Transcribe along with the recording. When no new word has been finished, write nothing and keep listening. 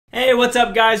Hey, what's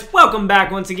up, guys? Welcome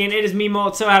back once again. It is me,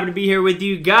 Molt. So happy to be here with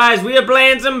you guys. We are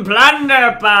playing some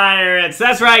Plunder Pirates.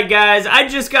 That's right, guys. I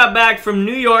just got back from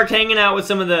New York hanging out with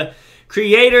some of the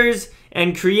creators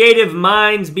and creative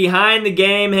minds behind the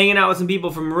game, hanging out with some people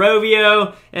from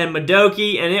Rovio and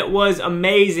Madoki, and it was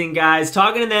amazing, guys.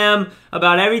 Talking to them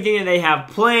about everything that they have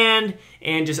planned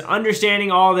and just understanding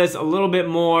all this a little bit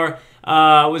more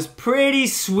was pretty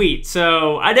sweet.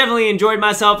 So I definitely enjoyed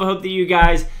myself. I hope that you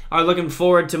guys are looking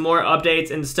forward to more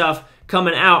updates and stuff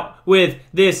coming out with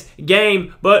this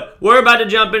game. But we're about to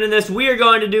jump into this. We are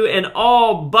going to do an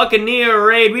all Buccaneer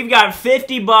raid. We've got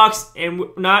 50 bucks and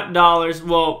not dollars.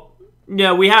 Well,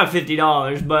 no, we have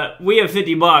 $50, but we have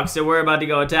 50 bucks that we're about to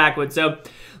go attack with. So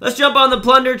let's jump on the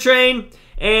plunder train.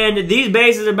 And these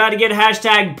bases are about to get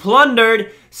hashtag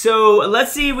plundered. So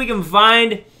let's see if we can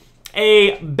find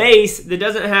a base that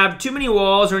doesn't have too many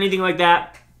walls or anything like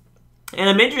that. And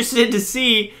I'm interested to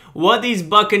see what these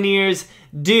Buccaneers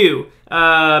do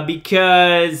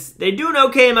because they do an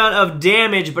okay amount of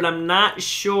damage, but I'm not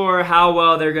sure how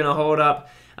well they're going to hold up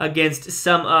against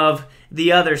some of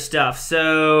the other stuff.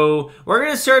 So we're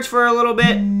going to search for a little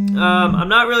bit. I'm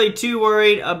not really too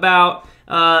worried about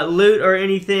loot or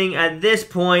anything at this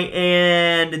point.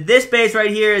 And this base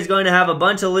right here is going to have a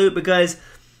bunch of loot because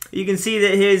you can see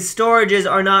that his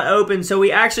storages are not open, so we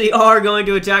actually are going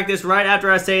to attack this right after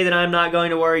I say that I'm not going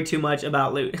to worry too much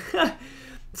about loot.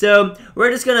 So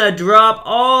we're just going to drop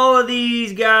all of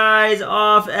these guys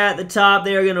off at the top.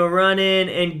 They are going to run in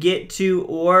and get to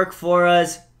work for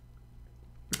us.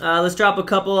 Let's drop a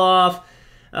couple off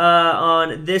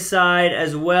on this side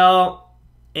as well.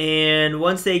 And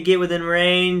once they get within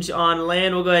range on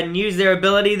land, we'll go ahead and use their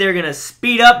ability. They're going to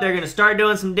speed up. They're going to start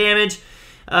doing some damage.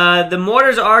 The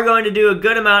mortars are going to do a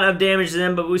good amount of damage to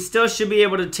them, but we still should be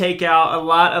able to take out a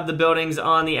lot of the buildings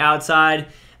on the outside.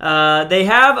 They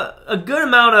have a good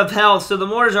amount of health, so the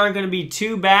mortars aren't going to be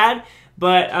too bad,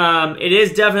 but it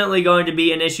is definitely going to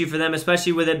be an issue for them,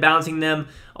 especially with it bouncing them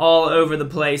all over the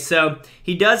place. So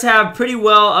he does have pretty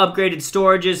well upgraded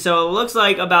storages, so it looks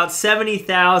like about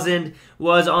 70,000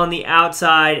 was on the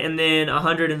outside, and then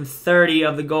 130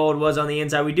 of the gold was on the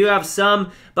inside. We do have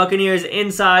some Buccaneers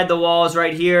inside the walls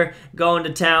right here going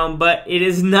to town, but it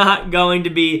is not going to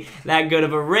be that good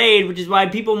of a raid, which is why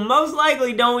people most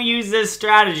likely don't use this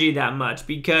strategy that much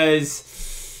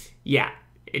because, yeah,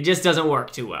 it just doesn't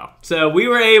work too well. So we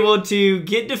were able to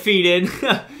get defeated.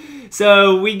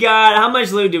 So we got, how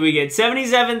much loot did we get?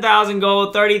 77,000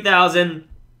 gold, 30,000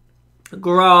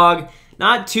 grog.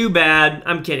 Not too bad.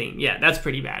 I'm kidding. Yeah, that's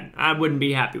pretty bad. I wouldn't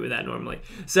be happy with that normally.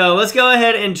 So let's go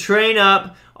ahead and train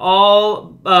up all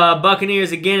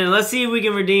Buccaneers again, and let's see if we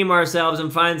can redeem ourselves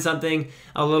and find something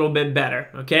a little bit better.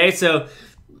 Okay, so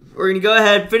we're going to go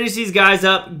ahead, finish these guys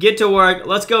up, get to work.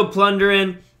 Let's go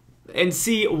plundering and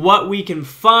see what we can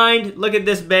find. Look at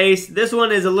this base. This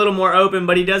one is a little more open,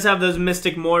 but he does have those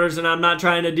mystic mortars, and I'm not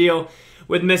trying to deal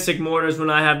with mystic mortars when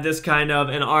I have this kind of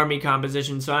an army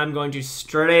composition, so I'm going to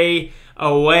stray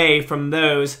away from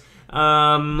those.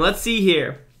 Let's see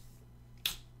here.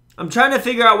 I'm trying to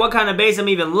figure out what kind of base I'm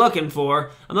even looking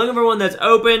for. I'm looking for one that's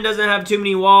open, doesn't have too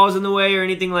many walls in the way or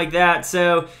anything like that,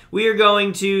 so we are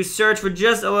going to search for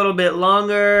just a little bit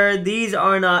longer. These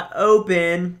are not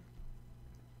open,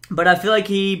 but I feel like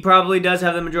he probably does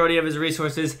have the majority of his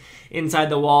resources inside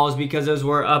the walls because those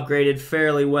were upgraded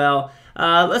fairly well.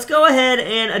 Let's go ahead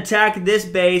and attack this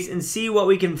base and see what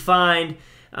we can find.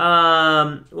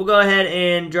 We'll go ahead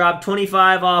and drop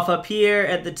 25 off up here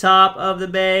at the top of the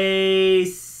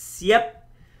base. Yep,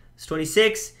 it's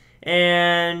 26.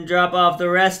 And drop off the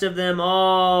rest of them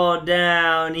all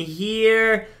down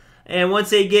here. And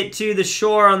once they get to the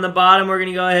shore on the bottom, we're going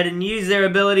to go ahead and use their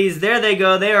abilities. There they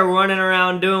go. They are running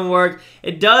around doing work.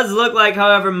 It does look like,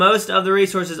 however, most of the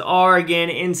resources are, again,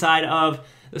 inside of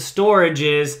the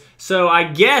storages. So I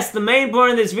guess the main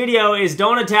point of this video is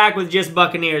don't attack with just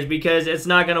Buccaneers because it's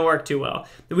not going to work too well.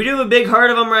 We do have a big herd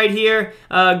of them right here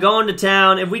going to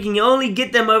town. If we can only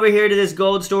get them over here to this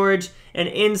gold storage and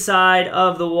inside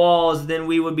of the walls, then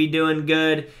we would be doing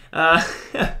good.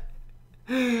 Alright,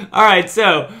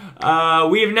 so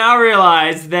we have now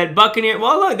realized that Buccaneer,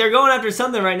 well look, they're going after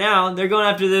something right now. They're going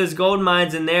after those gold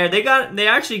mines in there. They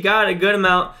actually got a good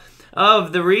amount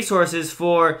of the resources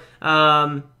for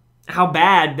how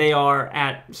bad they are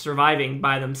at surviving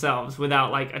by themselves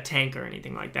without like a tank or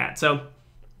anything like that. So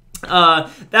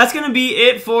that's gonna be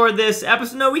it for this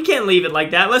episode. No, we can't leave it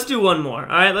like that. Let's do one more. All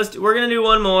right, we're gonna do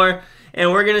one more,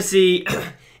 and we're gonna see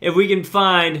if we can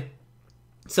find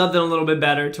something a little bit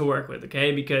better to work with,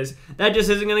 okay? Because that just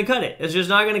isn't going to cut it. It's just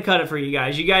not going to cut it for you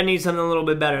guys. You guys need something a little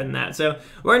bit better than that. So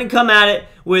we're going to come at it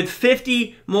with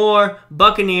 50 more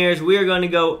Buccaneers. We are going to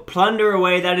go plunder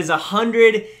away. That is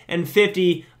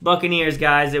 150 Buccaneers,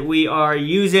 guys, that we are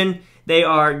using. They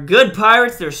are good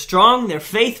pirates. They're strong. They're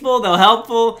faithful. They're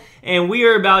helpful. And we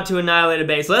are about to annihilate a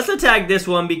base. Let's attack this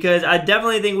one because I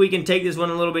definitely think we can take this one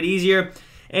a little bit easier.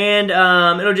 And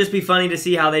it'll just be funny to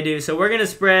see how they do. So we're going to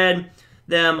spread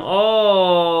them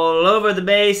all over the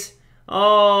base,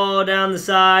 all down the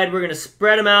side. We're going to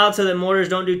spread them out so that mortars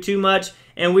don't do too much,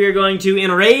 and we are going to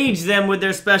enrage them with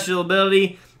their special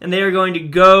ability, and they are going to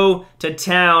go to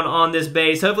town on this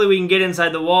base. Hopefully we can get inside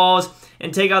the walls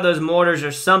and take out those mortars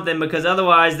or something, because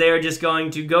otherwise they are just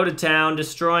going to go to town,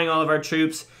 destroying all of our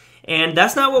troops, and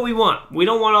that's not what we want. We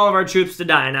don't want all of our troops to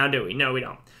die now, do we? No, we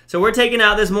don't. So we're taking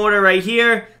out this mortar right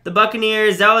here. The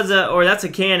Buccaneers, that's a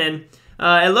cannon.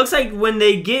 It looks like when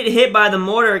they get hit by the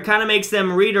mortar, it kind of makes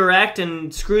them redirect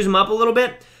and screws them up a little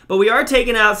bit. But we are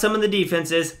taking out some of the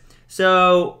defenses.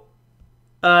 So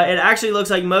it actually looks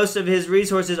like most of his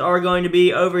resources are going to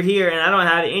be over here. And I don't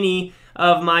have any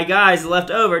of my guys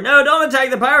left over. No, don't attack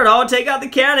the pirate hall. Take out the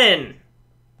cannon.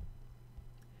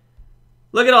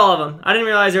 Look at all of them. I didn't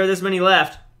realize there were this many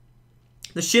left.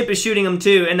 The ship is shooting them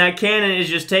too. And that cannon is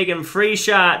just taking free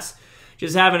shots.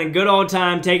 Just having a good old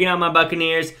time taking out my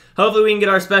Buccaneers. Hopefully we can get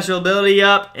our special ability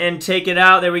up and take it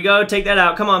out. There we go. Take that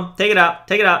out. Come on. Take it out.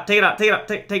 Take it out. Take it out. Take it out.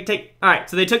 Take. All right.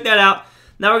 So they took that out.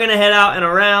 Now we're going to head out and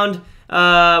around.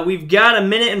 We've got 1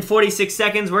 minute and 46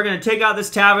 seconds. We're going to take out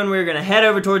this tavern. We're going to head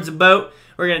over towards the boat.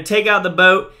 We're going to take out the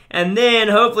boat. And then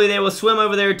hopefully they will swim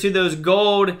over there to those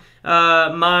gold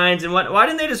mines. And why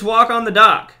didn't they just walk on the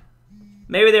dock?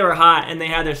 Maybe they were hot and they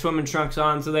had their swimming trunks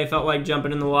on, so they felt like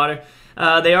jumping in the water.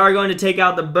 They are going to take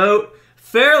out the boat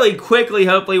fairly quickly,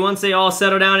 hopefully, once they all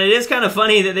settle down. It is kind of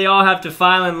funny that they all have to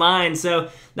file in line, so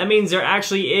that means there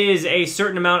actually is a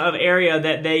certain amount of area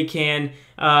that they can,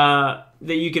 that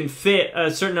you can fit a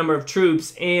certain number of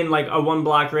troops in, like a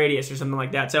 1-block radius or something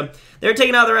like that. So they're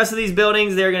taking out the rest of these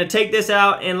buildings. They're going to take this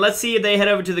out, and let's see if they head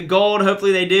over to the gold.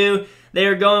 Hopefully they do. They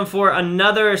are going for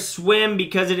another swim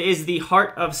because it is the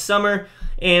heart of summer,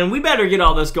 and we better get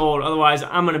all this gold, otherwise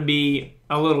I'm going to be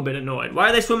a little bit annoyed. Why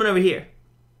are they swimming over here?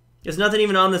 There's nothing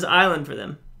even on this island for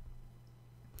them.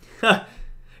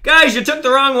 Guys, you took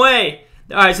the wrong way.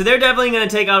 Alright, so they're definitely going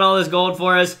to take out all this gold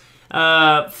for us.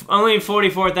 Only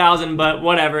 44,000, but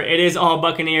whatever. It is all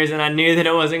Buccaneers, and I knew that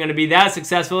it wasn't going to be that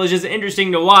successful. It was just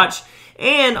interesting to watch.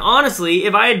 And honestly,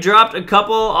 if I had dropped a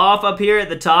couple off up here at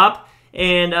the top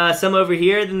and some over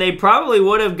here, then they probably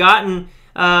would have gotten...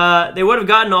 they would have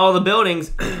gotten all the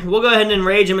buildings. We'll go ahead and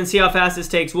enrage them and see how fast this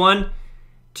takes. 1,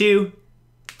 2,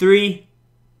 3,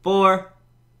 4,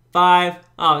 5.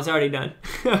 Oh, it's already done.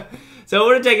 So it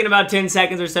would have taken about 10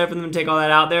 seconds or so for them to take all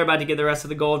that out. They're about to get the rest of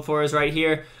the gold for us right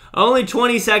here. Only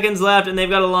 20 seconds left, and they've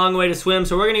got a long way to swim,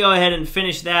 so we're going to go ahead and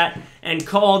finish that and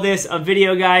call this a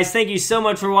video, guys. Thank you so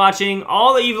much for watching.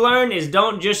 All that you've learned is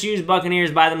don't just use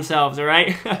Buccaneers by themselves, all right?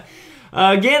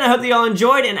 Again, I hope that y'all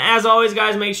enjoyed, and as always,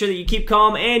 guys, make sure that you keep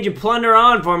calm and you plunder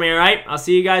on for me, all right? I'll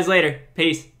see you guys later.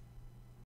 Peace.